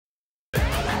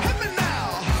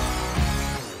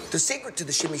The secret to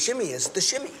the shimmy shimmy is the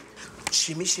shimmy.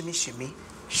 Shimmy, shimmy, shimmy,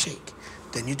 shake.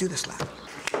 Then you do this lap.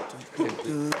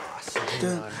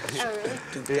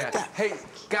 Yeah. Hey,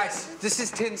 guys, this is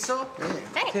Tinsel.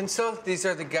 Hey. Tinsel, these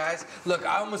are the guys. Look,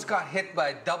 I almost got hit by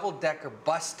a double-decker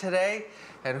bus today,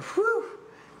 and whew,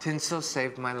 Tinsel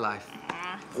saved my life.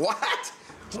 What?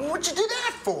 What'd you do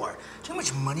that for? Do you know how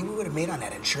much money we would have made on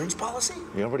that insurance policy?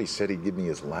 He already said he'd give me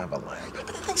his lava lamp. But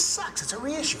the thing sucks. It's a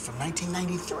reissue from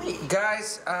 1993.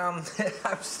 Guys, I'm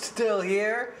still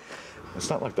here. It's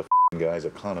not like the guy's a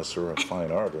connoisseur of fine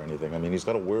art or anything. I mean, he's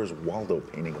got a Where's Waldo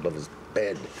painting above his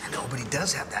bed. I know, but he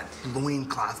does have that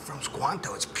loincloth from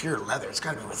Squanto. It's pure leather. It's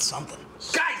got to be worth something.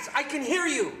 Guys, I can hear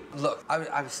you. Look,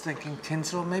 I was thinking,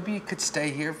 Tinsel, maybe you could stay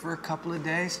here for a couple of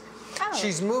days. Oh.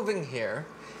 She's moving here,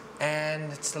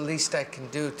 and it's the least I can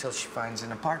do till she finds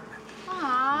an apartment.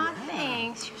 Aw,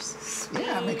 thanks. You're so sweet.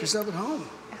 Yeah, make yourself at home.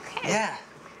 Okay. Yeah.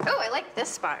 Oh, I like this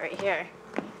spot right here.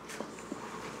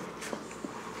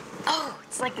 Oh,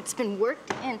 it's like it's been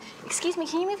worked in. Excuse me,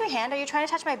 can you move your hand? Are you trying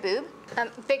to touch my boob?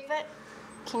 Bigfoot,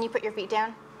 can you put your feet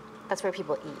down? That's where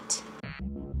people eat.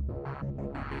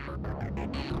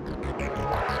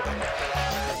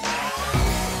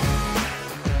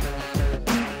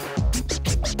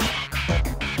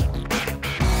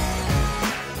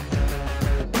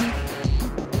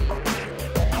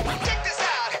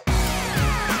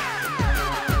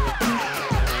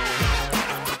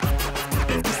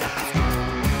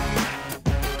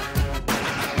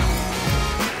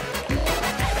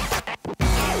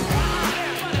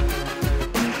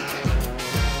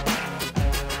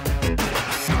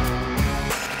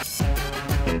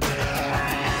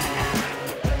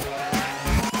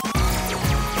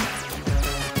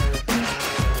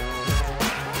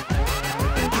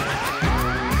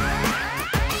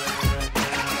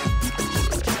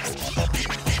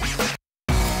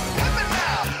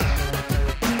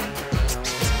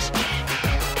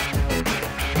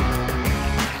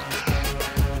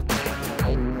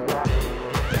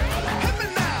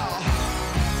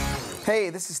 Hey,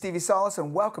 this is Stevie Solis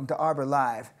and welcome to Arbor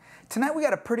Live. Tonight we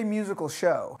got a pretty musical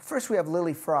show. First we have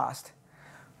Lily Frost,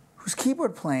 whose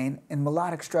keyboard playing and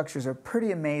melodic structures are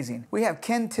pretty amazing. We have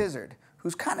Ken Tizzard,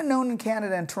 who's kind of known in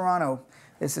Canada and Toronto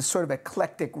as this sort of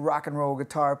eclectic rock and roll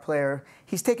guitar player.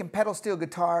 He's taken pedal steel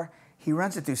guitar, he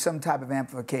runs it through some type of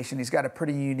amplification. He's got a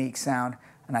pretty unique sound,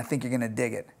 and I think you're gonna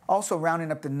dig it. Also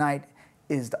rounding up the night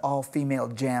is the all-female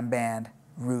jam band,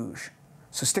 Rouge.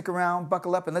 So stick around,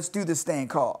 buckle up, and let's do this thing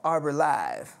called Arbor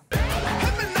Live.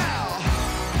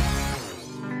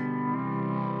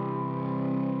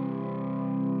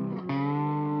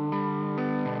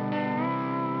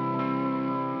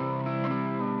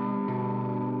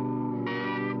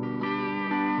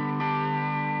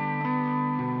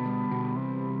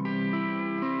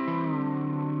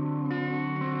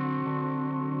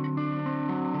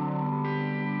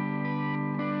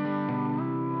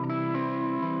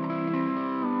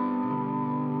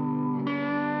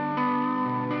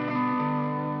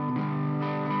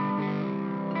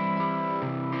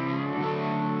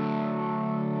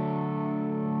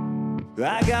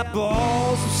 I got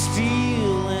balls of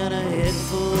steel and a head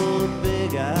full of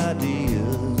big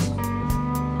ideas.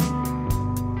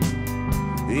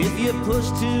 If you push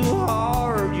too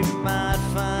hard, you might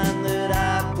find that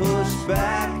I push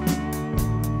back.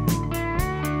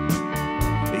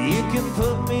 You can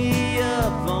put me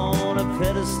up on a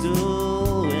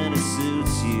pedestal when it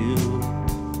suits you.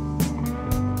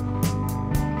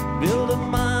 Build a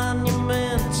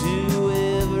monument to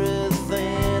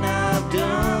everything I've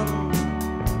done.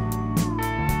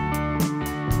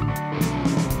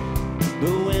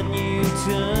 But when you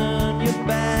turn your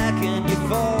back and you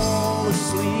fall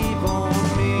asleep on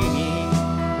me,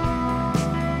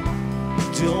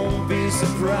 don't be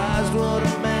surprised what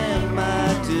a man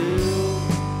might do.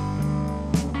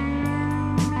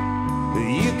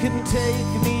 You can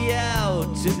take me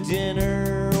out to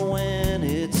dinner when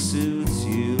it suits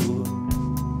you.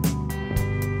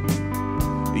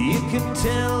 You can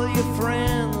tell your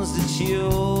friends that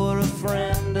you're a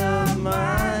friend of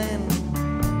mine.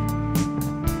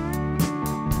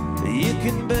 You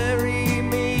can bury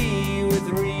me with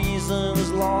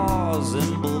reasons, laws,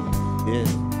 and bullshit.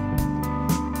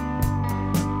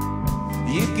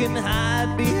 You can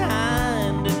hide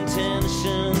behind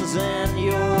intentions and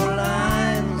your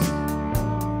lines.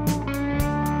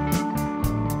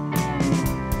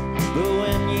 But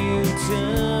when you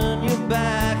turn your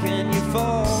back and you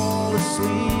fall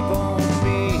asleep on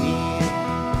me,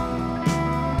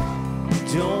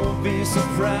 don't be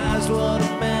surprised what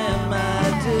a man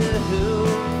might do.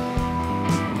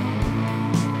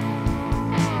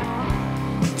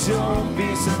 Don't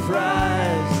be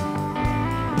surprised.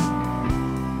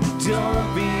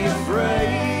 Don't be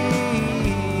afraid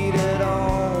at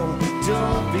all.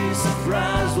 Don't be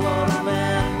surprised what a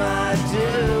man might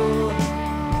do.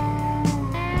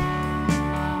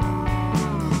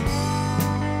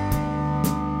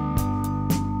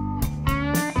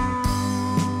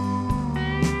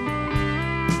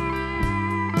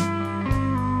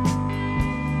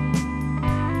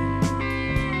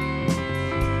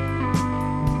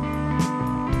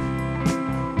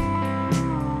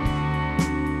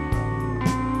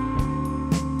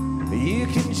 You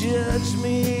can judge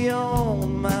me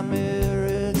on my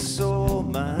merits or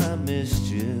my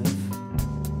mischief.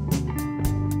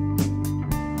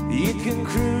 You can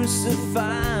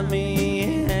crucify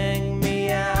me, hang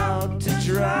me out to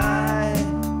dry.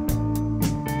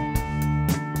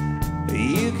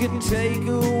 You can take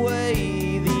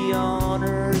away the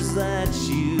honors that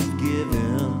you've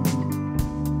given.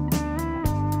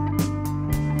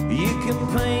 You can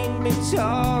paint me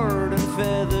tarred and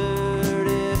feathered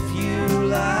if you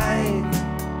like.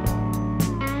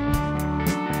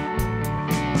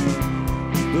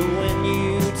 But when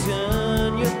you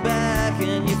turn your back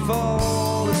and you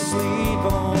fall asleep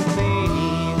on me,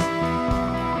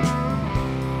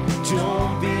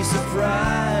 don't be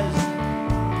surprised.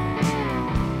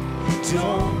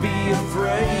 Don't be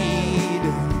afraid.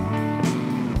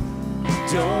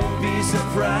 Don't be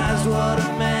surprised what a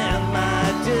man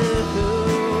might do.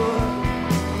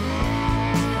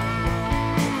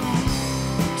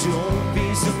 Don't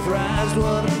be surprised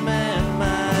what a man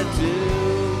might do.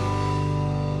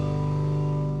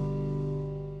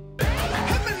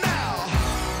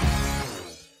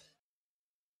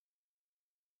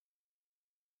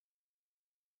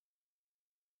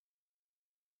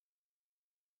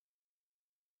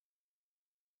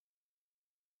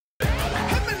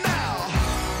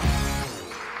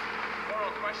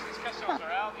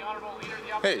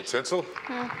 Hey, Tinsel.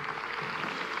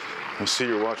 I see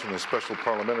you're watching the special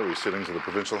parliamentary sittings of the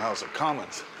Provincial House of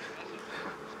Commons.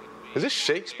 Is this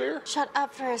Shakespeare? Shut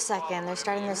up for a second. They're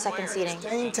starting their second seating.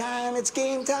 Game time, it's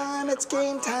game time, it's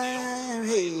game time.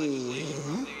 Hey,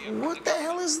 what the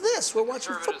hell is this? We're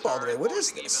watching football today. What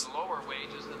is this?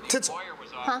 Tinsel.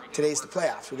 Huh? Today's the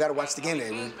playoffs. We gotta watch the game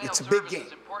today. It's a big game.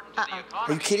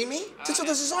 Are you kidding me? Tinsel,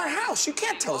 this is our house. You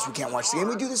can't tell us we can't watch the game.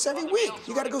 We do this every week.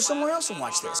 You gotta go somewhere else and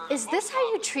watch this. Is this how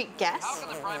you treat guests?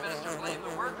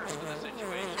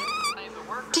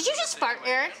 Did you just fart,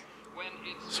 Eric?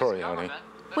 Sorry, honey.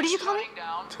 What did you call me?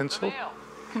 Tinsel?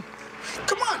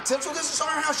 Come on, Tinsel, this is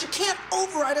our house. You can't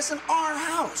override us in our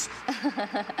house.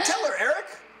 Tell her, Eric.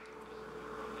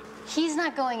 He's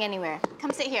not going anywhere.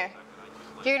 Come sit here.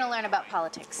 You're gonna learn about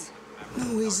politics.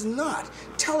 No, he's not.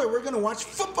 Tell her we're gonna watch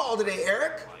football today,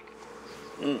 Eric.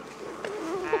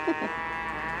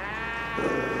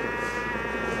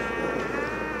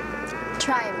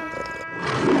 Try me.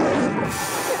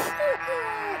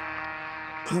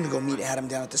 I'm gonna go meet Adam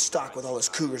down at the stock with all his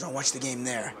cougars. I'll watch the game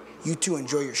there. You two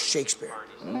enjoy your Shakespeare.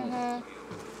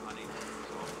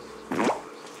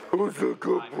 Who's a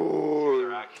good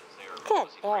boy? Good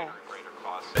boy.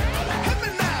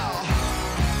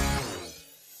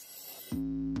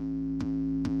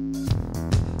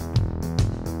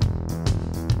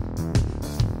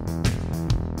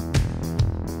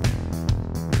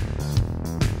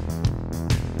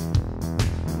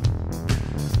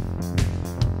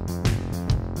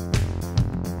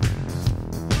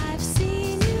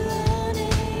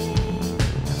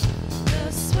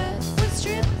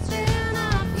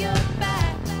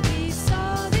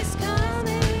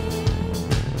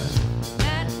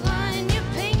 At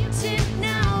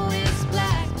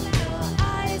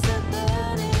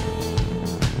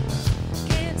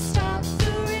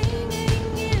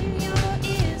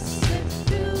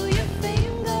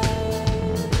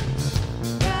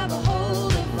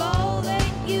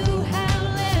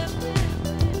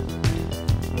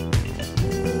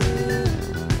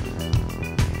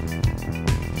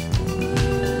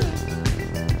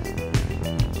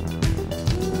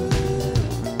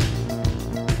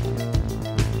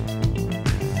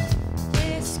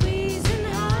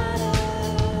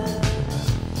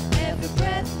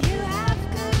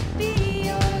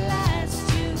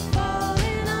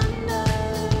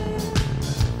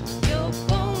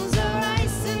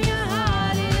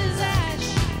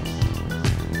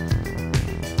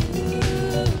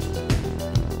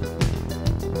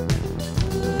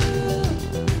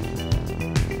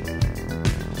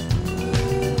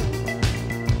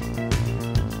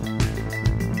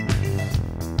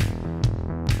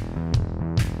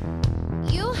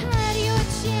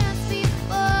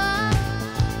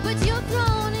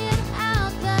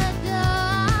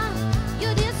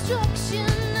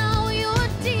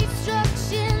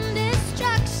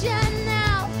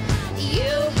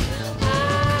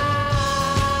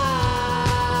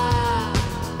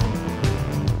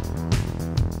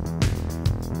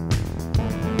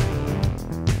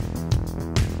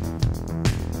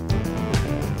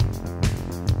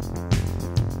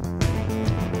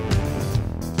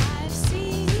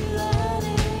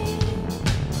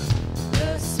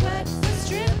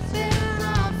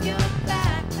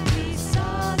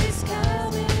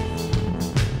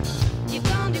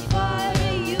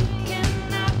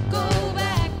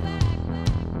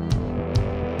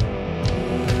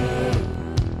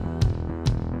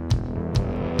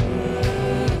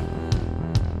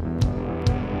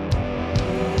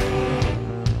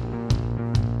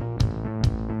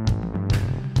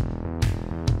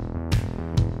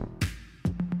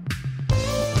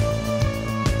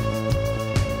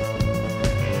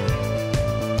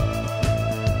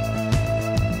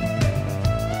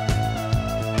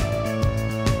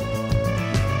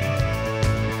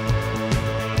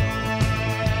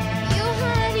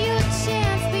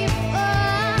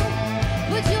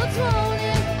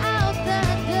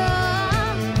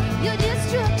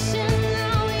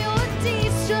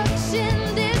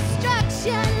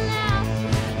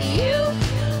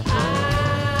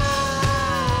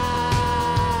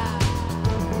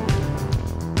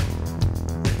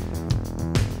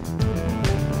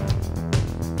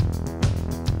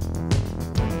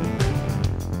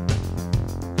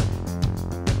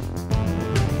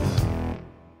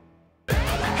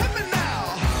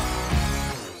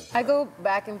I go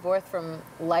back and forth from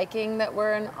liking that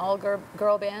we're an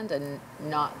all-girl band and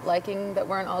not liking that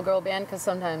we're an all-girl band, because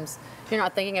sometimes you're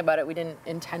not thinking about it. We didn't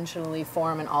intentionally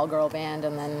form an all-girl band,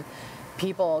 and then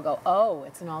people go, oh,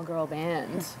 it's an all-girl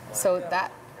band. So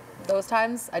those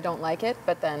times I don't like it,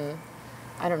 but then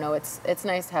I don't know, it's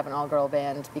nice to have an all-girl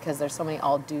band because there's so many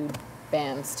all-dude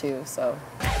bands too, so.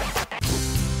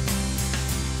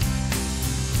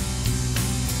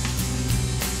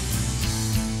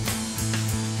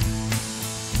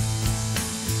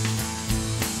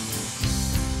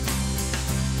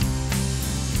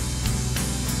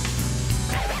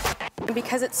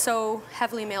 Because it's so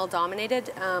heavily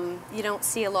male-dominated, you don't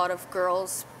see a lot of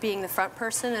girls being the front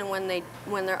person, and when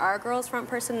there are girls front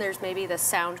person, there's maybe the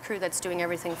sound crew that's doing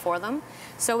everything for them.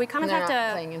 So we kind of have to... They're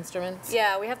not playing instruments?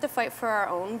 Yeah, we have to fight for our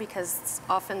own, because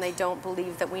often they don't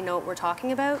believe that we know what we're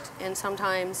talking about, and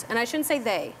sometimes, and I shouldn't say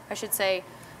they, I should say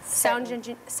sound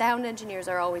engineers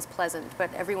are always pleasant,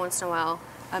 but every once in a while,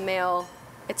 a male...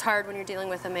 It's hard when you're dealing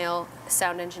with a male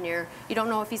sound engineer. You don't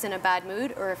know if he's in a bad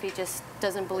mood or if he just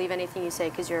doesn't believe anything you say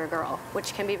because you're a girl,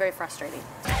 which can be very frustrating.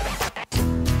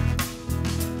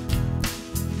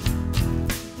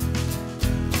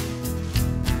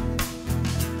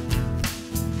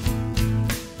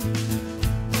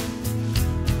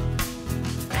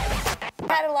 It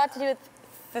had a lot to do with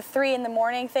the 3 in the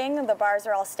morning thing. The bars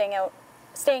are all staying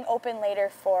open later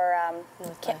for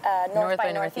North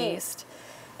by Northeast.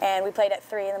 And we played at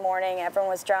 3 in the morning. Everyone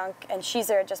was drunk, and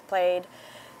Sheezer had just played.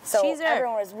 So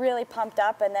everyone was really pumped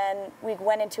up, and then we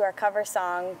went into our cover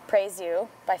song, Praise You,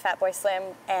 by Fatboy Slim,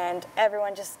 and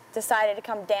everyone just decided to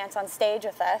come dance on stage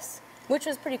with us. Which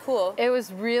was pretty cool. It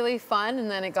was really fun, and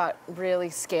then it got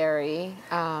really scary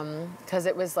because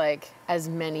it was like as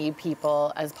many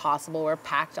people as possible were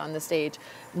packed on the stage,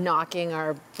 knocking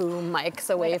our boom mics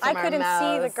away from our mouths. I couldn't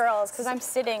see the girls because I'm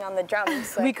sitting on the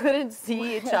drums. We couldn't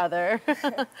see each other.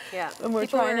 Yeah. And we're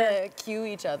trying to cue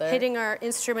each other. Hitting our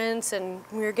instruments, and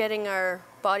we were getting our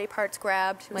body parts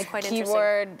grabbed. It was quite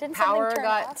keyboard interesting. power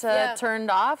got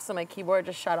turned off, so my keyboard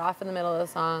just shut off in the middle of the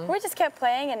song. We just kept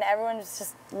playing, and everyone was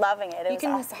just loving it. It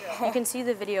was awesome. You can see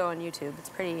the video on YouTube. It's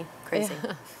pretty crazy.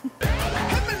 Yeah.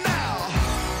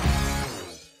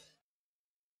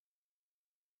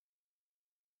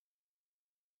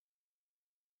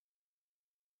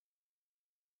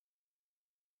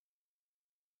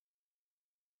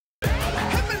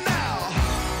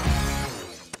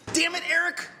 Damn it,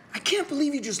 Eric! I can't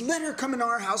believe you just let her come into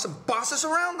our house and boss us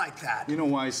around like that. You know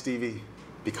why, Stevie?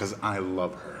 Because I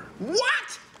love her.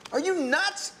 What? Are you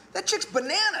nuts? That chick's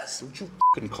bananas. Don't you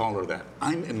f***ing call her that.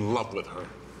 I'm in love with her.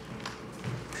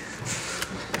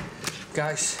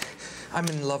 Guys, I'm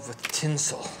in love with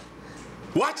Tinsel.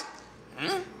 What?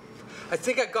 I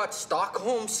think I got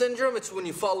Stockholm Syndrome. It's when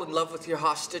you fall in love with your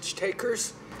hostage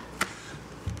takers.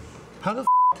 How the f***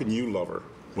 can you love her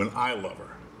when I love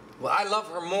her? Well, I love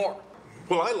her more.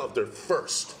 Well, I loved her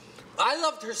first. I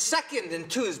loved her second, and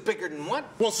 2 is bigger than 1.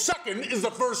 Well, second is the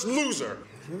first loser.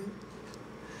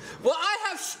 Well, I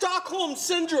have Stockholm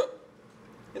Syndrome,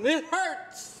 and it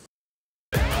hurts.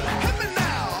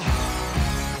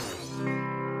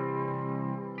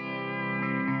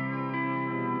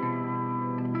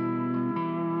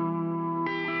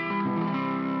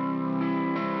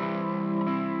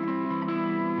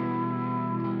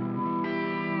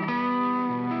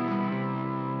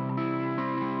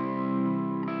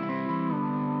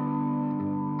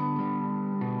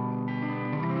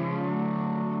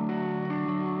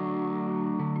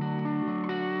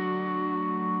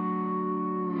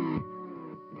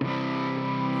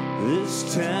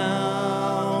 This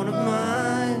town of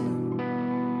mine,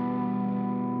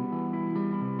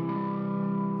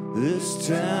 this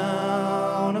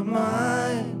town of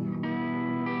mine,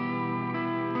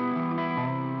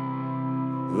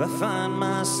 I find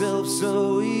myself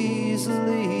so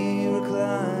easily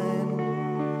reclined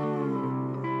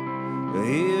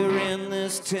here in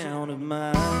this town of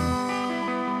mine.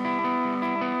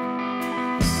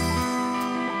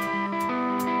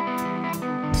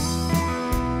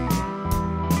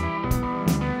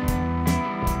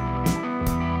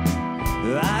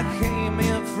 I came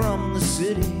here from the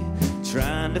city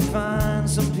trying to find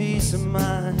some peace of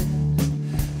mind,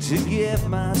 to get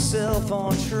myself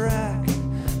on track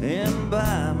and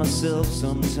buy myself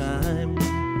some time.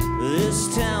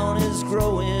 This town is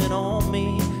growing on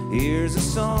me. Here's a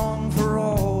song for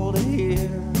all to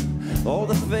hear. All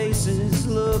the faces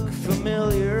look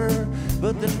familiar,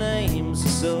 but the names are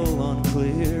so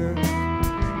unclear.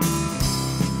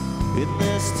 In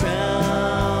this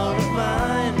town of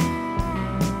mine,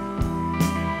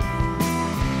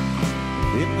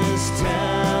 in this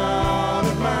town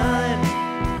of mine,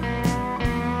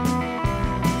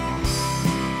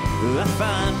 I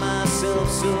find myself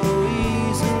so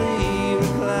easily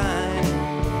reclined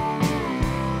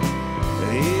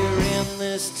here in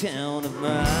this town of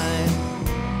mine.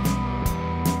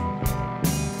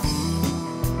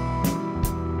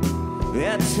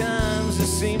 At times it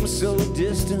seems so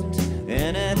distant,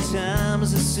 and at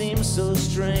times it seems so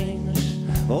strange.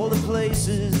 All the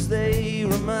places, they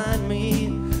remind me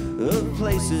of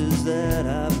places that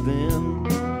I've been.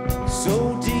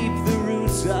 So deep the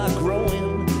roots are growing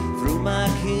through my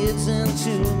kids and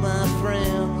to my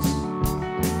friends.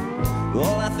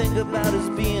 All I think about is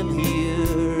being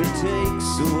here. It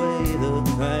takes away the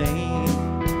pain.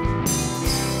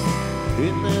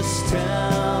 In this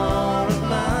town of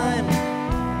mine,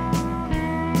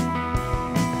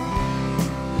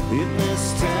 in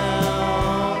this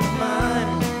town of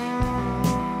mine,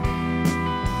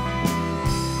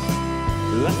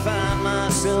 I find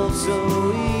myself so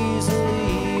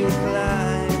easily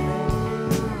reclined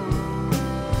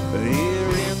here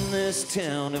in this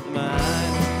town of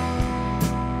mine.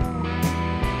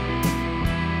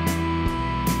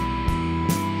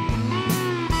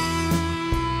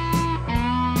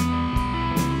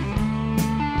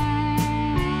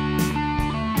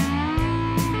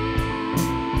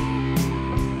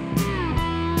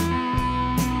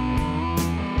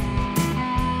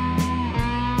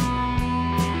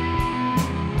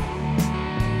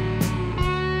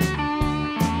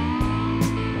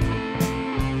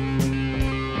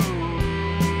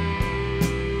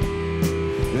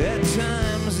 At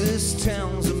times this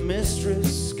town's a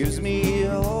mistress, gives me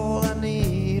all I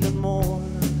need and more.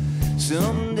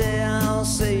 Someday I'll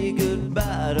say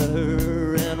goodbye to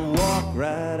her and walk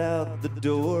right out the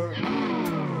door. In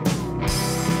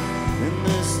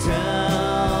this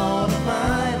town of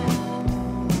mine,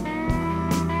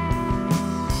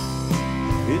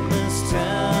 in this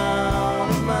town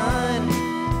of mine,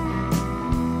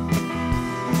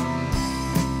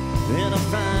 and I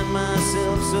find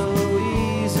myself so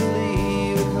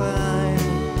easily reclined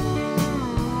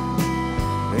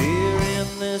here in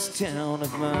this town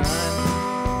of mine.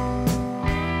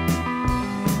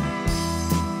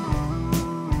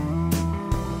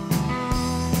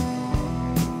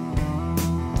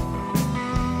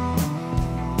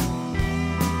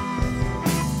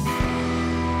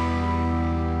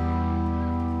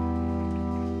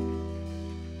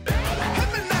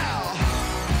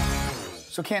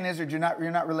 So Ken Tizzard, you're not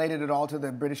related at all to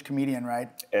the British comedian, right?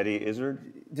 Eddie Izzard?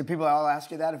 Do people all ask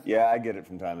you that? Yeah, I get it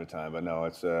from time to time, but no,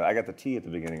 it's I got the T at the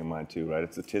beginning of mine too, right?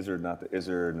 It's the Tizzard, not the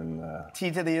Izzard, and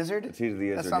T to the Izzard? The T to the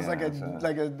Izzard. That sounds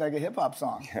yeah, like a hip hop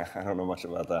song. Yeah, I don't know much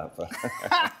about that, but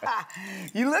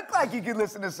You look like you could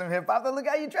listen to some hip hop. Look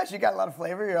how you dress. You got a lot of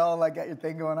flavor. You all like got your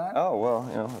thing going on. oh well,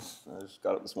 you know, I just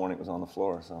got it this morning. It was on the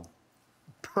floor, so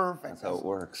Perfect. that's how it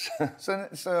works.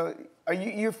 So are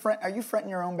you fronting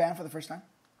your own band for the first time?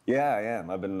 Yeah, I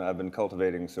am. I've been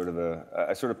cultivating sort of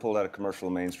I sort of pulled out of commercial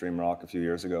mainstream rock a few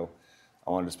years ago. I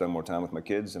wanted to spend more time with my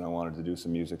kids, and I wanted to do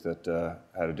some music that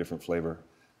had a different flavor.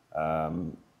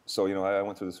 So, you know, I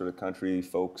went through the sort of country,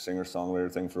 folk,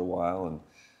 singer-songwriter thing for a while, and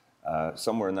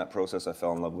somewhere in that process I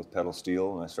fell in love with pedal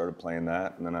steel, and I started playing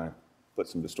that, and then I put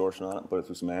some distortion on it, put it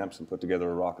through some amps, and put together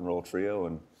a rock and roll trio,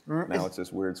 and now it's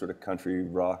this weird sort of country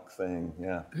rock thing,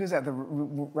 yeah. Who's that, the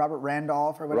Robert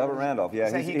Randolph or whatever? Robert Randolph,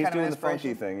 yeah, he's doing the funky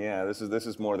inspiration? thing, yeah. This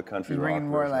is more the country rock. You're bringing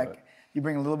more version of like, it. you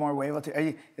bring a little more wave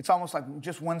to it's almost like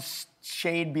just one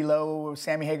shade below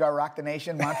Sammy Hagar Rock the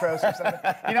Nation, Montrose or something.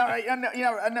 No,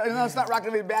 it's not Rock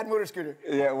the Nation, Bad Motor Scooter.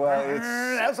 Yeah, well,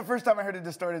 that was the first time I heard a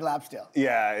distorted lap steel.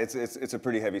 Yeah, it's a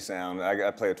pretty heavy sound.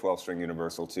 I play a 12-string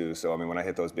universal too, so I mean when I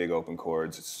hit those big open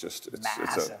chords, it's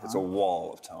massive, it's a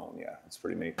wall of tone. Yeah, it's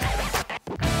pretty neat.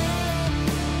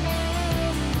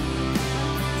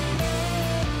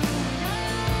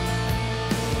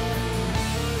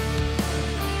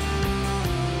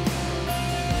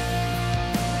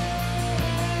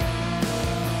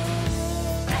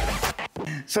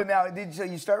 So now, so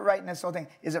you start writing this whole thing.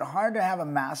 Is it hard to have a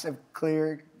massive,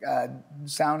 clear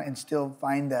sound and still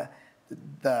find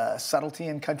the subtlety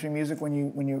in country music when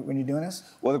you're doing this?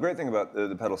 Well, the great thing about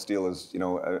the pedal steel is, you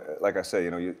know, like I say,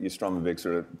 you know, you strum a big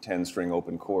sort of 10-string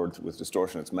open chord with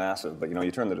distortion. It's massive, but you know,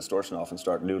 you turn the distortion off and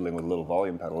start noodling with a little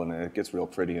volume pedal, and it gets real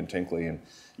pretty and tinkly. And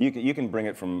you can bring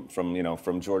it from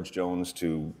George Jones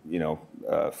to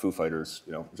Foo Fighters,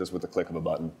 you know, just with the click of a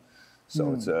button.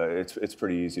 So it's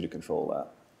pretty easy to control that.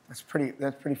 That's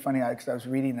pretty funny, because I was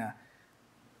reading I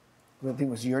think it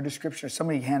was your description, or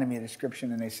somebody handed me a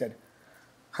description, and they said,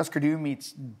 Husker Du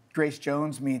meets Grace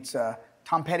Jones meets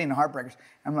Tom Petty and the Heartbreakers.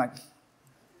 I'm like,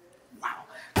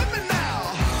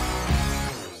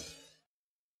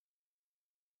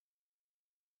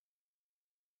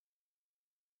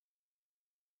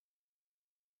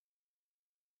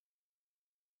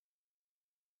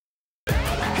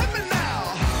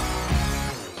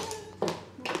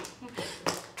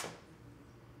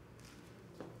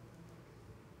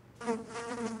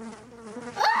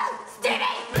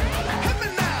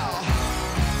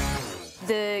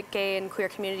 The gay and queer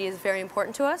community is very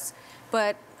important to us,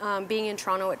 but being in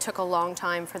Toronto, it took a long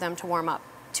time for them to warm up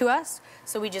to us.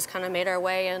 So we just kind of made our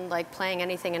way and like playing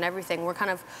anything and everything. We're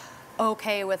kind of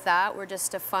okay with that. We're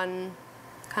just a fun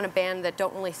kind of band that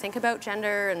don't really think about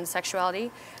gender and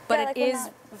sexuality. But Yeah, like it is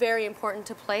very important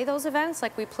to play those events.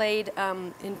 Like we played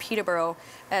in Peterborough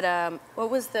at, what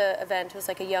was the event? It was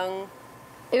like a young...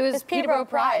 It was Peterborough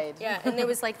Pride. Yeah, and it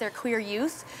was like their queer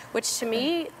youth, which to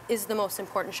me is the most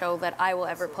important show that I will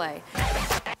ever play.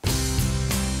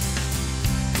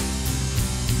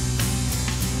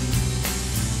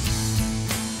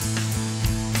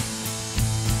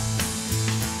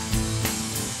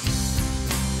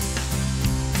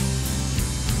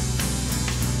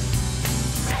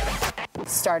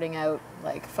 Starting out,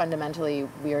 like, fundamentally,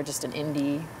 we were just an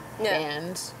indie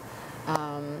band.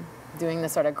 Doing the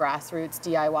sort of grassroots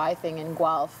DIY thing in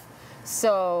Guelph.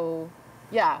 So,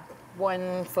 yeah,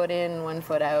 1 foot in, 1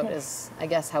 foot out is, I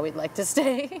guess, how we'd like to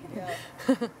stay. Yeah.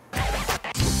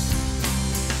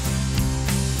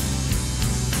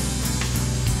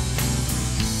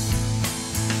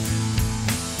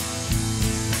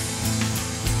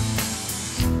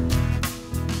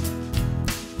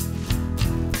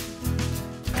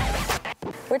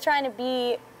 We're trying to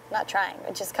be, not trying,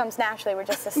 it just comes naturally, we're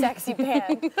just a sexy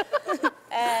band.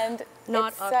 And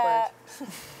Not it's, awkward.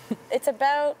 It's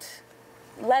about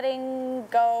letting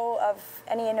go of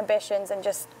any inhibitions and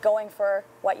just going for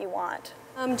what you want.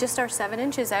 Just our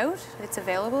 7-inch is out. It's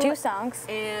available. 2 songs.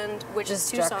 And which is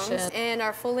 2 Destruction. songs. And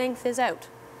our full length is out.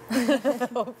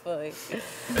 Hopefully.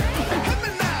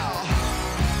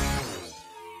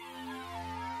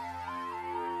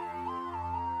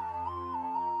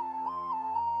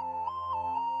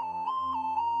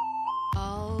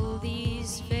 All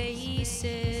these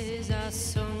faces are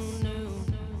so new,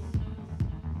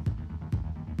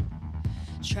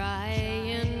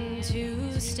 trying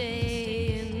to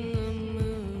stay in the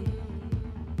mood.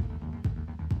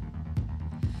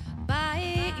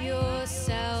 Buy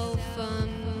yourself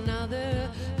another,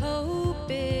 hope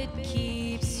it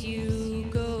keeps you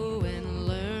going.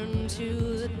 Learn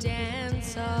to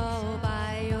dance all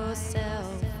by yourself.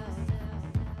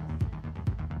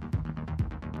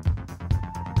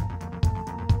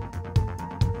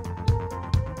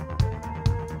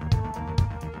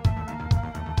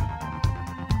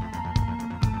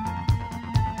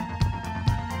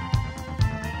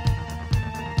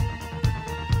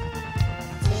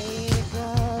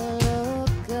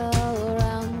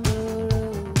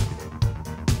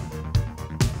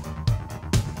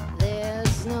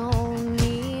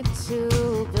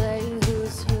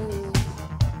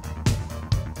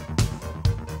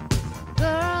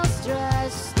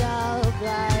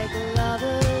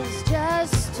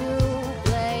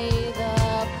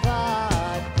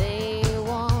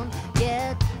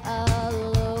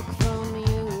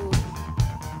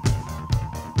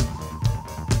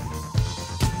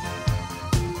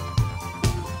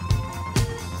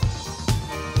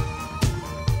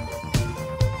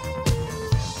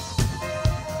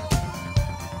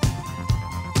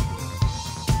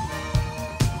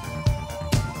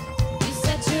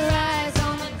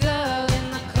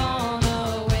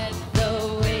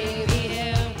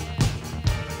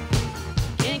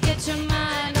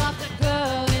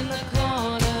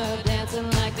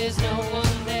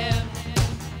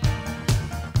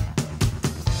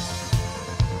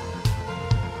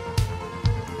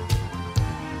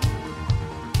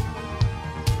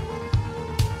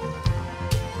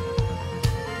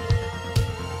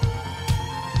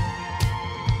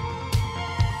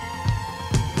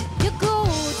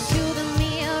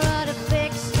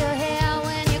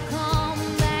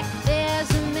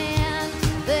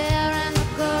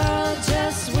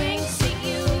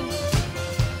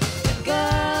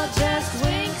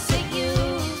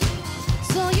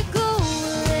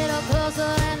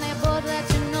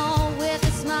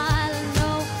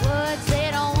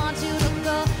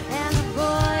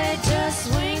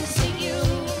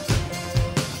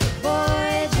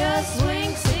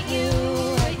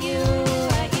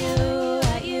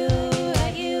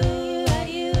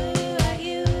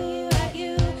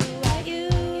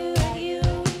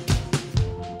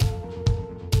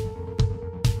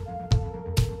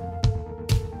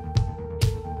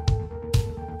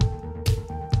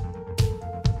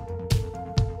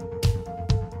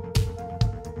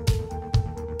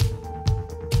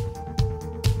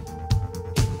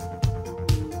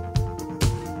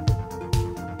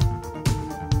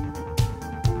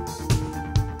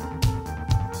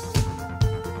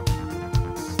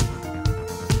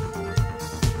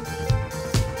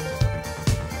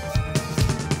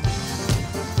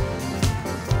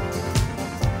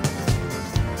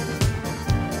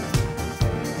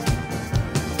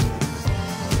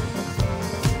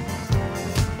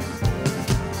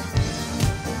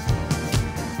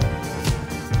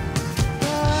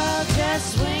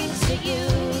 just winks at you.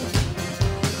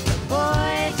 The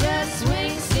boy just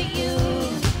winks at you.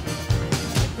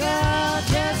 The girl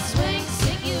just winks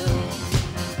at you.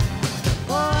 The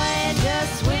boy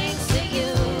just winks at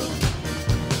you.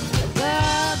 The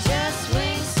girl just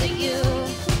winks at you.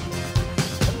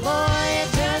 The boy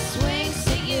just winks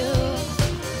at you.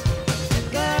 The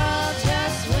girl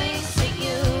just winks at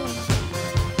you.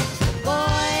 The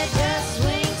boy just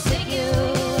winks at you,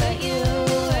 at you,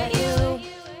 at you.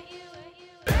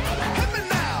 Hit me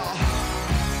now.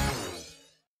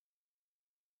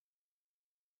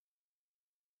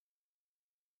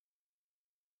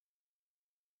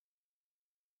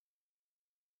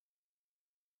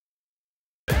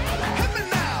 Hit me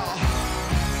now.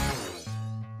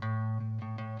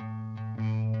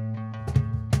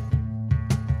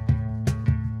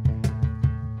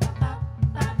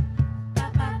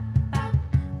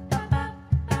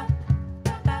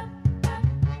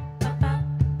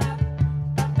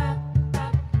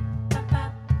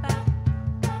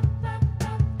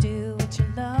 Do what you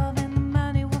love and the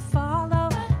money will follow.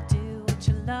 Do what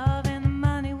you love and the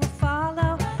money will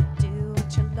follow. Do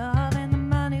what you love and the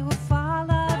money will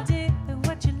follow. Do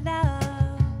what you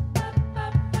love.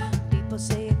 People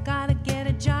say you gotta get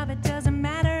a job. It doesn't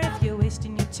matter if you're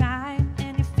wasting your time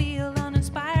and you feel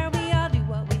uninspired. We all do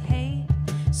what we hate.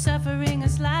 Suffering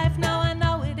is life. No, I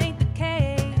know it ain't the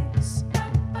case.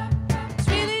 It's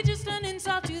really just an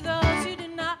insult to those who do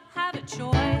not have a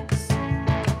choice.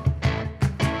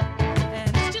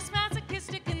 And it's just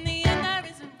masochistic in the end. There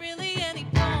isn't really any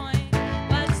point.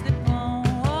 What's the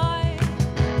point?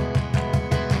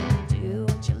 Do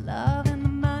what you love and the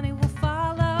money will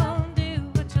follow. Do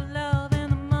what you love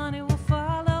and the money will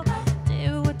follow.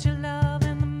 Do what you love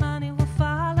and the money will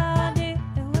follow. Do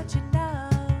what you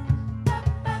love.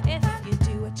 If you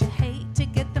do what you hate to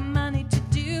get the money to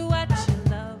do what you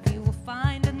love, you will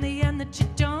find in the end that you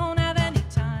don't have any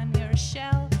time. You're a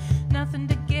shell, nothing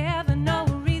to give and no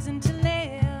reason to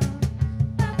live.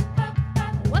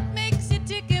 What makes you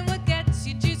tick and what gets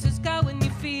your juices going? You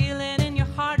feel it in your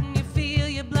heart and you feel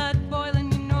your blood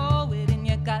boiling. You know it in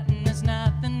your gut and there's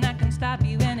nothing that can stop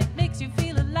you, and it makes you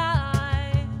feel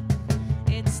alive.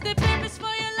 It's the purpose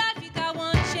for your life. You got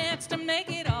one chance to make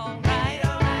it all right.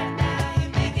 Alright, now you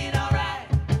make it all right.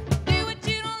 Do what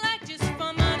you don't like just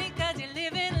for money, 'cause you're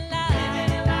living a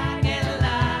lie. Get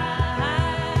alive.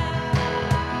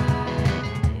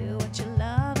 Do what you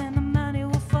love and the money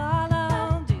will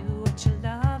follow. Do what you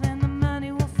love and the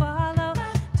money will follow.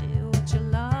 Do what you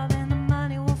love and the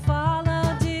money will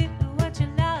follow. Do what you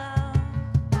love.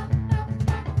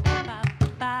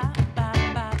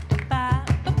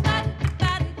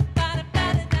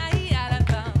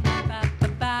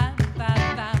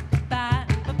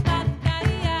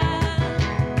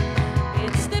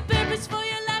 It's the purpose for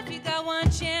your life. You got one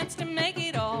chance to make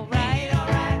it all right.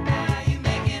 Alright, now you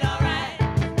make it all right.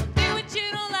 Do what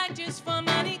you don't like just for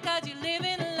money, 'cause you're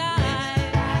living a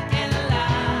lie. Get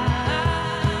alive.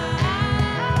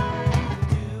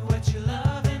 Do what you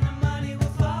love and the money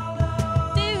will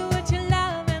follow. Do what you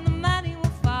love and the money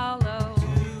will follow.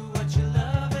 Do what you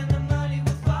love and the money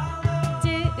will follow.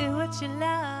 Do what you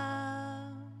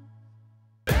love.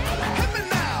 Hit me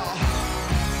now.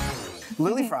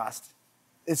 Lily Frost.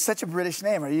 It's such a British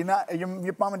name. Are you not? Your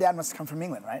mom and dad must come from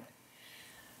England, right?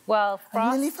 Well,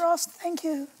 Frost. Lily Frost, thank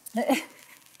you.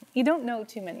 You don't know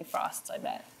too many Frosts, I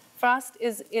bet. Frost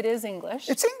is English.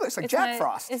 It's English, like Jack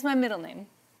Frost. It's my middle name.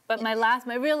 But my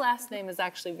real last name is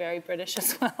actually very British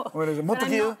as well. What is it, But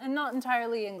Montague? I'm not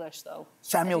entirely English, though.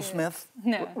 Samuel Smith?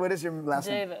 No. What is your last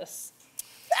name? Davis.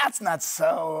 That's not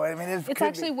so. I mean, It's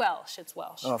actually Welsh. It's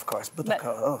Welsh. Oh, of course. But But-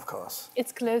 of course.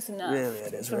 It's close enough. Really,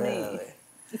 it is, for me. really.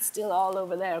 It's still all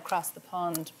over there across the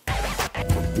pond.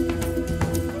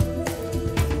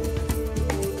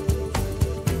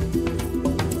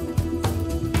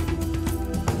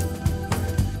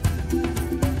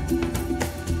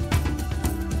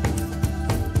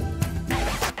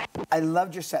 I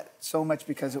loved your set so much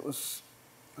because it was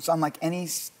unlike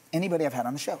anybody I've had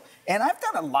on the show. And I've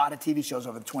done a lot of TV shows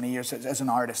over the 20 years as an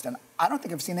artist, and I don't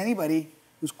think I've seen anybody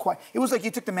who's quite. It was like you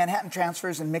took the Manhattan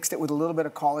Transfers and mixed it with a little bit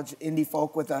of college indie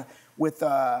folk with a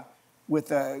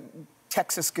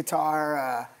Texas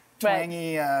guitar,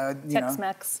 twangy,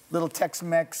 Tex-Mex. Little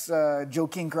Tex-Mex,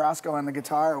 Joaquin Carrasco on the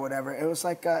guitar or whatever. It was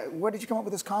like, where did you come up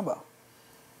with this combo?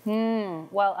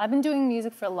 Well, I've been doing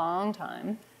music for a long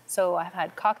time. So I've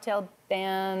had cocktail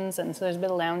bands, and so there's a bit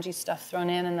of loungy stuff thrown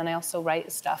in, and then I also write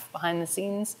stuff behind the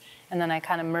scenes, and then I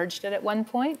kind of merged it at one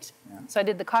point. Yeah. So I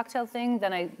did the cocktail thing,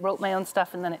 then I wrote my own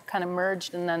stuff, and then it kind of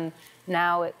merged, and then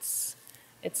now it's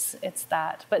it's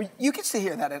that. But you can still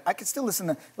hear that. I could still listen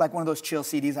to like one of those chill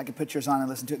CDs. I could put yours on and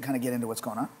listen to it and kind of get into what's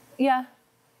going on. yeah,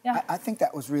 yeah. I think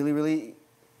that was really, really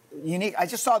unique. I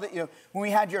just saw that, when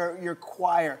we had your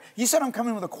choir, you said I'm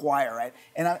coming with a choir, right?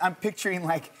 And I'm picturing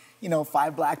like,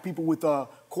 5 black people with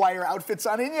choir outfits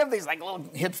on, and you have these like little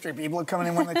hipster people coming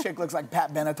in. One of the chick looks like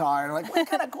Pat Benatar, and I'm like, what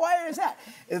kind of choir is that?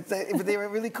 But they were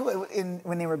really cool.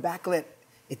 When they were backlit,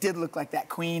 it did look like that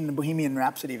Queen Bohemian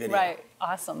Rhapsody video. Right,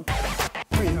 awesome.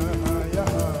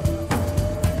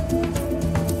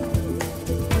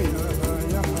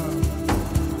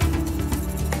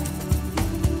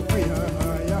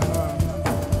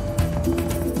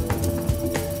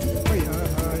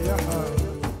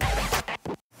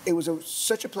 It was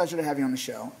such a pleasure to have you on the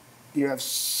show. You have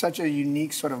such a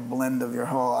unique sort of blend of your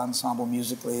whole ensemble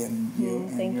musically, and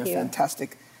you're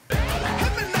fantastic.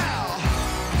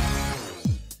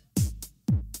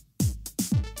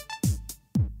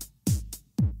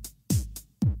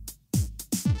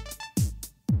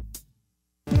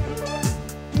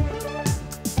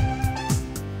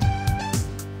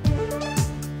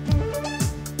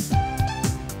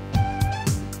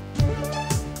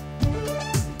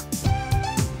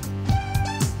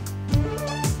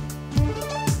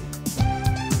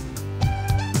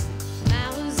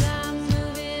 Now as I'm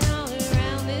moving all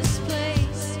around this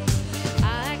place,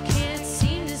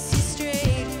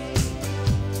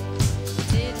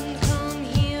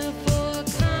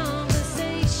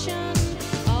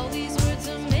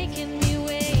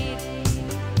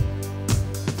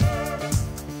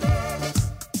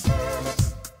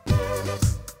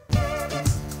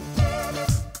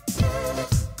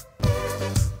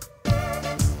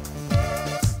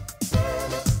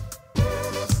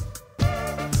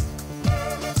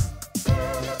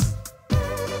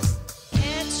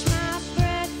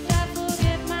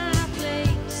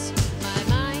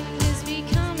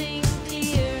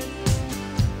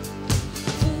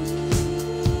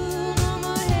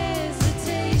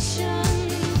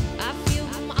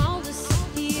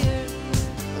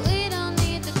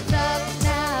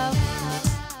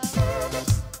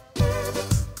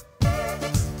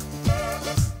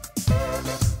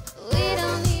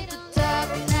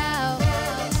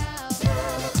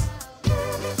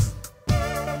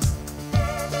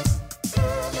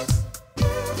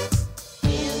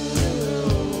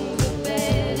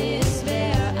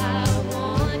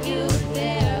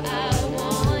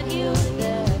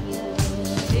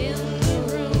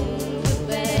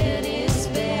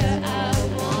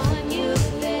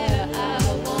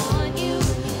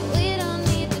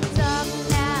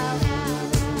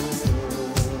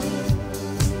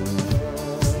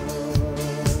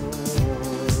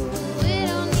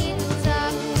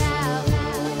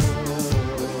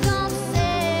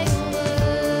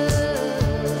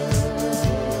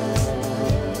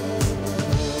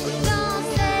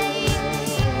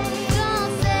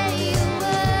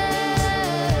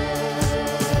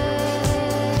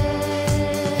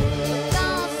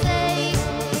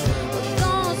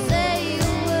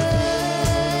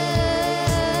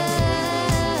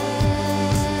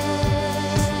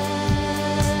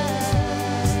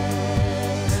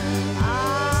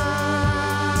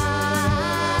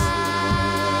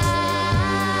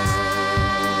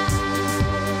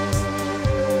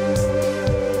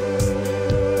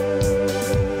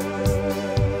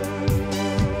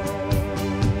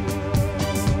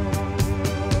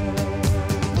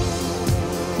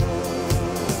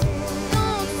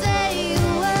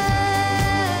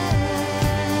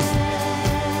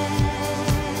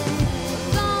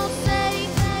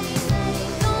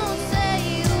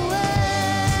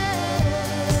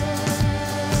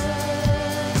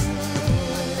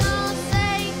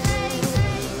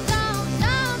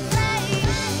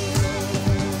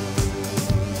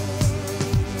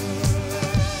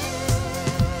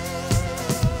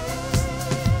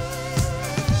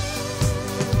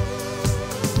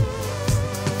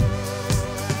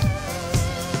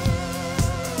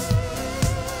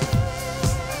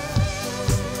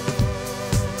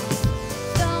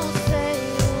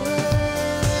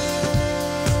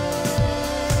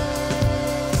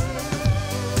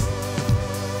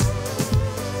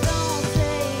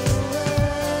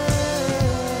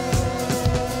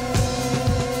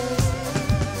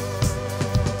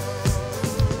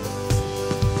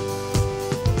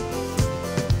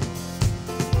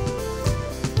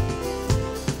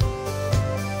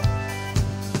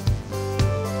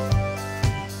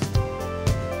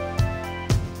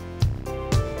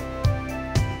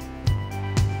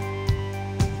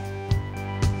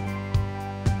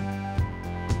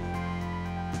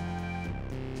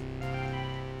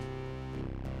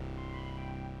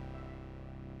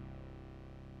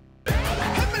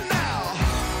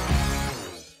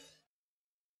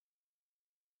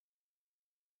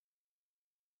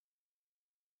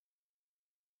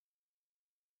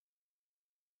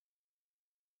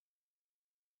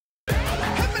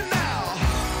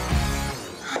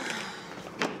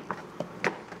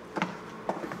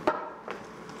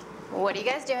 What are you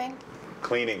guys doing?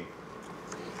 Cleaning.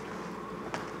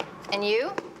 And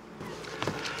you?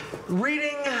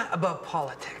 Reading about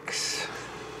politics.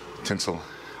 Tinsel,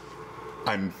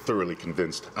 I'm thoroughly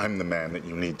convinced I'm the man that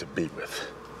you need to be with.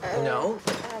 No.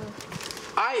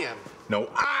 I am. No,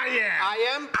 I am!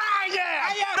 I am? I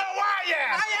am! No, I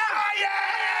am!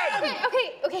 I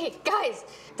am! Okay, guys,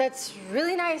 that's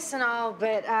really nice and all,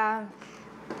 but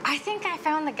I think I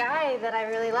found the guy that I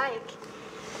really like.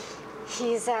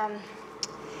 He's got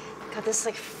this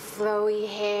like flowy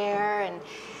hair and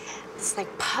this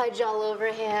like pudge all over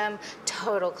him.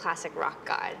 Total classic rock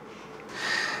god.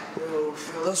 Yo,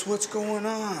 fellas, what's going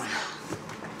on?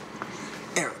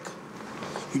 Eric,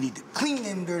 you need to clean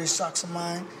them dirty socks of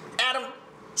mine. Adam,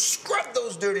 scrub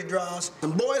those dirty drawers.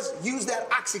 And boys, use that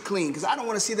OxyClean, because I don't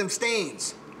want to see them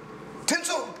stains.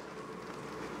 Tinsel!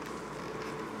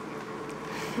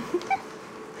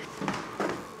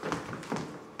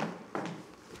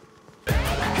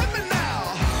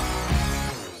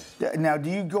 Now, do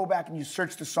you go back and you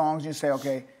search the songs and you say,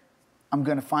 okay, I'm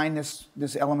going to find this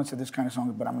elements of this kind of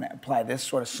song, but I'm going to apply this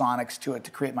sort of sonics to it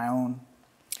to create my own?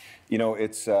 You know,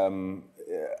 it's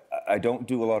I don't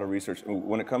do a lot of research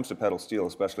when it comes to pedal steel,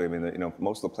 especially. I mean, you know,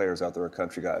 most of the players out there are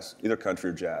country guys, either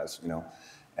country or jazz. You know,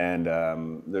 and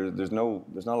there's not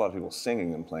a lot of people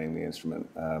singing and playing the instrument.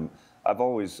 I've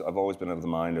always been of the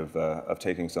mind of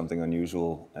taking something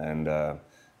unusual and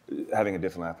having a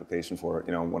different application for it.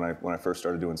 You know, when I first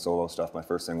started doing solo stuff, my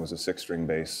first thing was a 6-string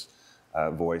bass.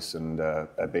 Voice and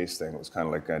a bass thing. It was kind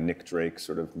of like a Nick Drake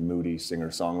sort of moody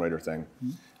singer-songwriter thing.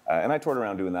 Mm-hmm. And I toured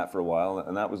around doing that for a while,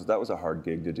 and that was a hard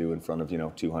gig to do in front of, you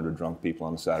know, 200 drunk people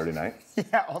on a Saturday night.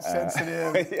 Yeah, all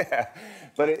sensitive. Yeah,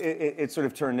 but it sort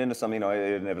of turned into something. You know,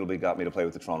 it inevitably got me to play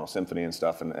with the Toronto Symphony and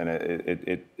stuff, and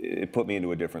it put me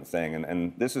into a different thing.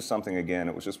 And this is something, again,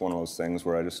 it was just one of those things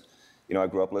where I just, you know, I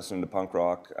grew up listening to punk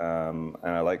rock, and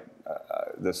I like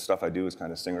this stuff I do is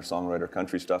kind of singer-songwriter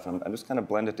country stuff, and I just kind of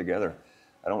blend it together.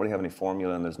 I don't really have any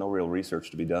formula, and there's no real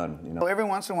research to be done. You know? Well, every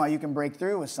once in a while, you can break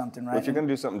through with something, right? Well, if you're going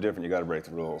to do something different, you got to break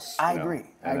the rules. I agree.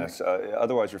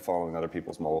 Otherwise, you're following other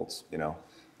people's molds. You know,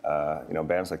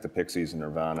 bands like the Pixies and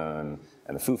Nirvana and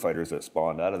the Foo Fighters that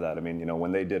spawned out of that. I mean, you know,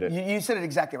 when they did it. You said it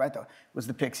exactly right, though. It was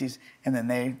the Pixies, and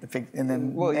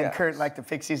then Kurt liked the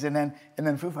Pixies, and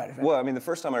then Foo Fighters. Right? Well, I mean, the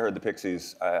first time I heard the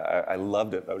Pixies, I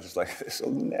loved it. I was just like, this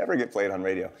will never get played on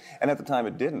radio. And at the time,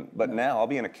 it didn't. But now I'll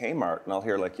be in a Kmart and I'll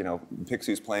hear, like, you know,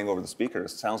 Pixies playing over the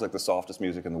speakers. It sounds like the softest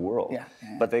music in the world. Yeah.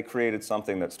 But they created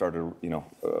something that started, you know,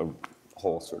 a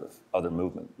whole sort of other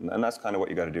movement, and that's kind of what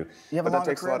you got to do. You have but a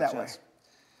longer career that way.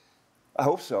 I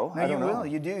hope so. No, I don't know. Will.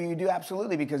 You do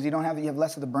absolutely, because you have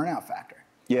less of the burnout factor.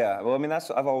 Yeah, well, I mean,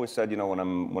 I've always said, you know, when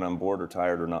I'm bored or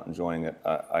tired or not enjoying it,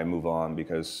 I move on,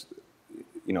 because,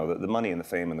 you know, the money and the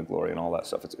fame and the glory and all that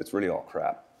stuff, it's really all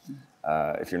crap.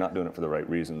 If you're not doing it for the right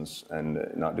reasons and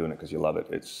not doing it because you love it,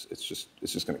 it's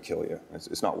just going to kill you.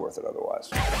 It's not worth it otherwise.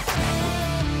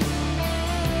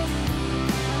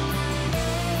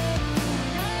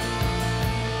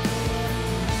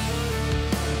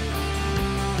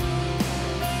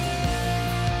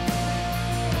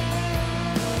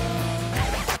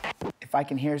 If I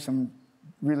can hear some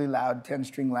really loud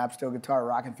 10-string lap steel guitar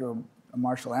rocking through a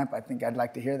Marshall amp, I think I'd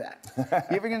like to hear that.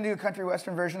 You ever gonna do a country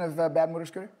western version of Bad Motor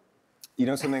Scooter? You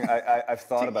know something, I've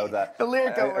thought about that. The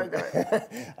lyric don't work.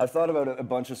 I've thought about a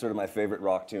bunch of sort of my favorite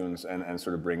rock tunes and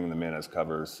sort of bringing them in as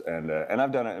covers. And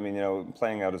I've done it, I mean, you know,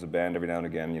 playing out as a band every now and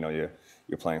again, you know,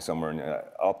 you're playing somewhere and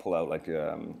I'll pull out like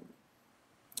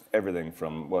everything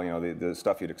from, well, you know, the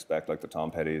stuff you'd expect, like the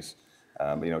Tom Petty's,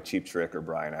 you know, Cheap Trick or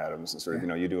Bryan Adams, and sort of, you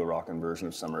know, you do a rockin' version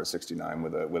of Summer of '69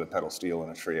 with a pedal steel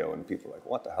and a trio, and people are like,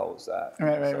 what the hell is that?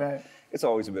 Right. It's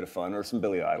always a bit of fun, or some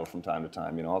Billy Idol from time to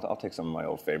time. You know, I'll take some of my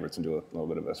old favorites and do a little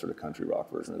bit of a sort of country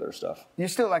rock version of their stuff. You're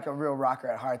still like a real rocker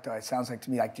at heart, though. It sounds like to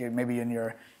me like maybe in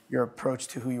your approach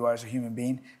to who you are as a human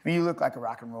being. I mean, you look like a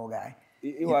rock and roll guy.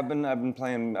 Well, I've been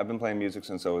playing music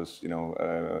since I was, you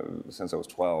know, since I was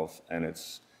 12, and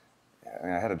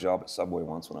I had a job at Subway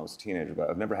once when I was a teenager, but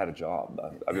I've never had a job.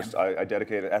 I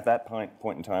dedicated, at that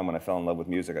point in time when I fell in love with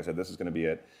music, I said, this is going to be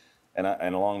it.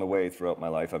 And along the way, throughout my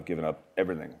life, I've given up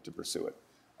everything to pursue it.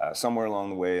 Somewhere along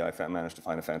the way, I managed to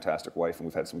find a fantastic wife, and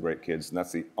we've had some great kids, and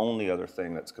that's the only other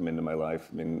thing that's come into my life.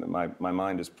 I mean, my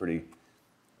mind is pretty,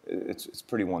 it's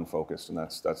pretty one-focused, and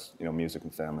that's, you know, music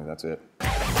and family, that's it.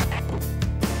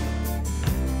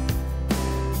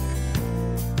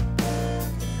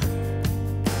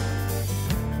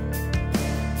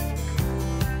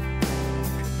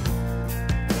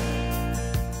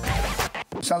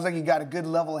 Sounds like you got a good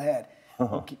level head.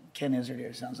 Ken Tizzard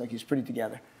here. Sounds like he's pretty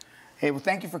together. Hey, well,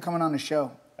 thank you for coming on the show.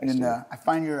 And I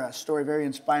find your story very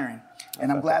inspiring.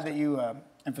 And I'm glad that you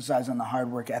emphasize on the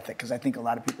hard work ethic, because I think a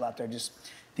lot of people out there just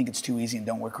think it's too easy and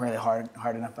don't work really hard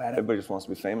enough at it. Everybody just wants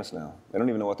to be famous now. They don't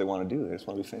even know what they want to do. They just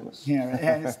want to be famous.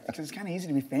 Yeah, it's kind of easy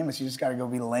to be famous. You just got to go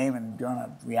be lame and go on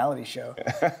a reality show.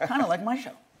 Kind of like my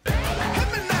show.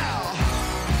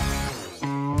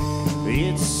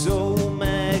 It's so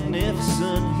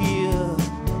magnificent here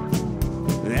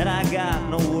that I got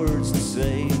no words to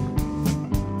say.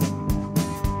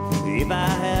 If I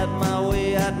had my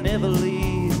way, I'd never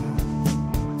leave,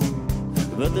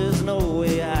 but there's no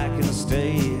way I can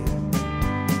stay.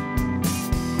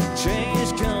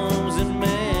 Change comes in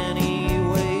many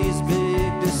ways,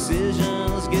 big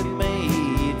decisions get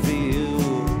made for you.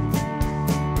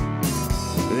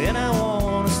 Then I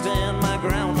want to stand my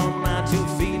ground on my 2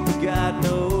 feet, but God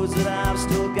knows that I've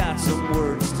still got some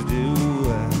works to do.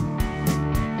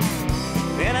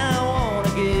 And I want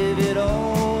to give it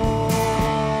all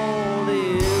to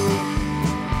you.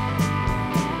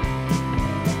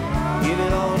 Give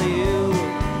it all to you.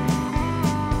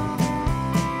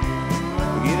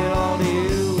 Give it all to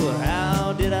you.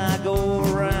 How did I go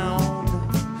around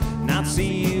not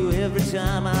see you every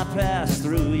time I pass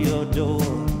through your door?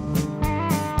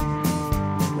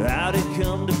 How'd it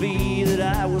come to be that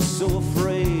I was so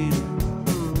afraid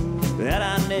that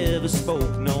I never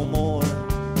spoke no more?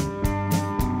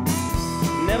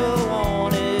 Never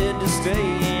wanted to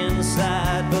stay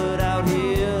inside, but out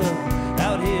here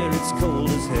it's cold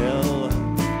as hell.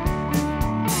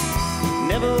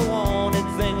 Never wanted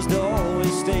things to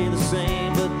always stay the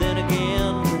same, but then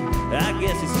again, I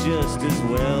guess it's just as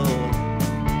well.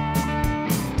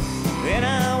 And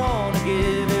I want to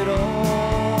give it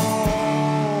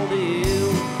all to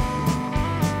you.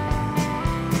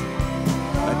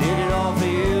 I did it all for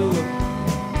you.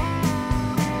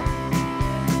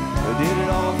 I did it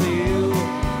all for you.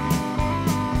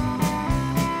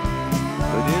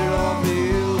 I did it all for you.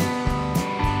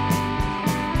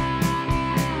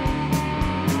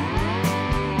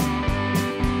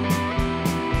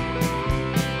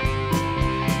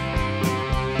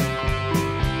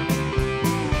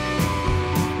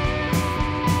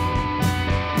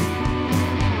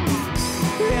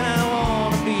 And I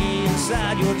want to be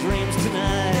inside your dreams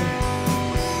tonight.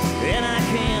 And I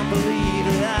can't believe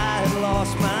that I have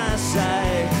lost my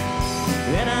sight.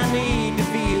 And I need to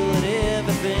feel that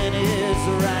everything is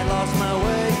right. Lost my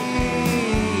way.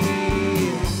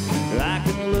 I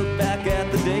can look back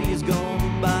at the days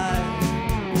gone by.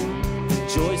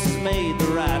 Choices made the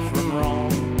right from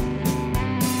wrong.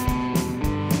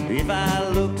 If I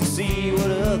look to see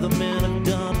what other men have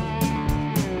done,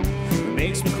 it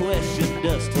makes me question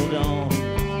dusk till dawn.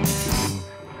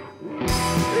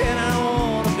 And I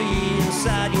want to be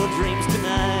inside your dreams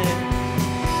tonight.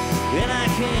 And I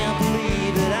can't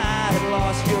believe that I had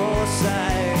lost your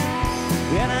sight.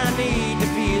 And I need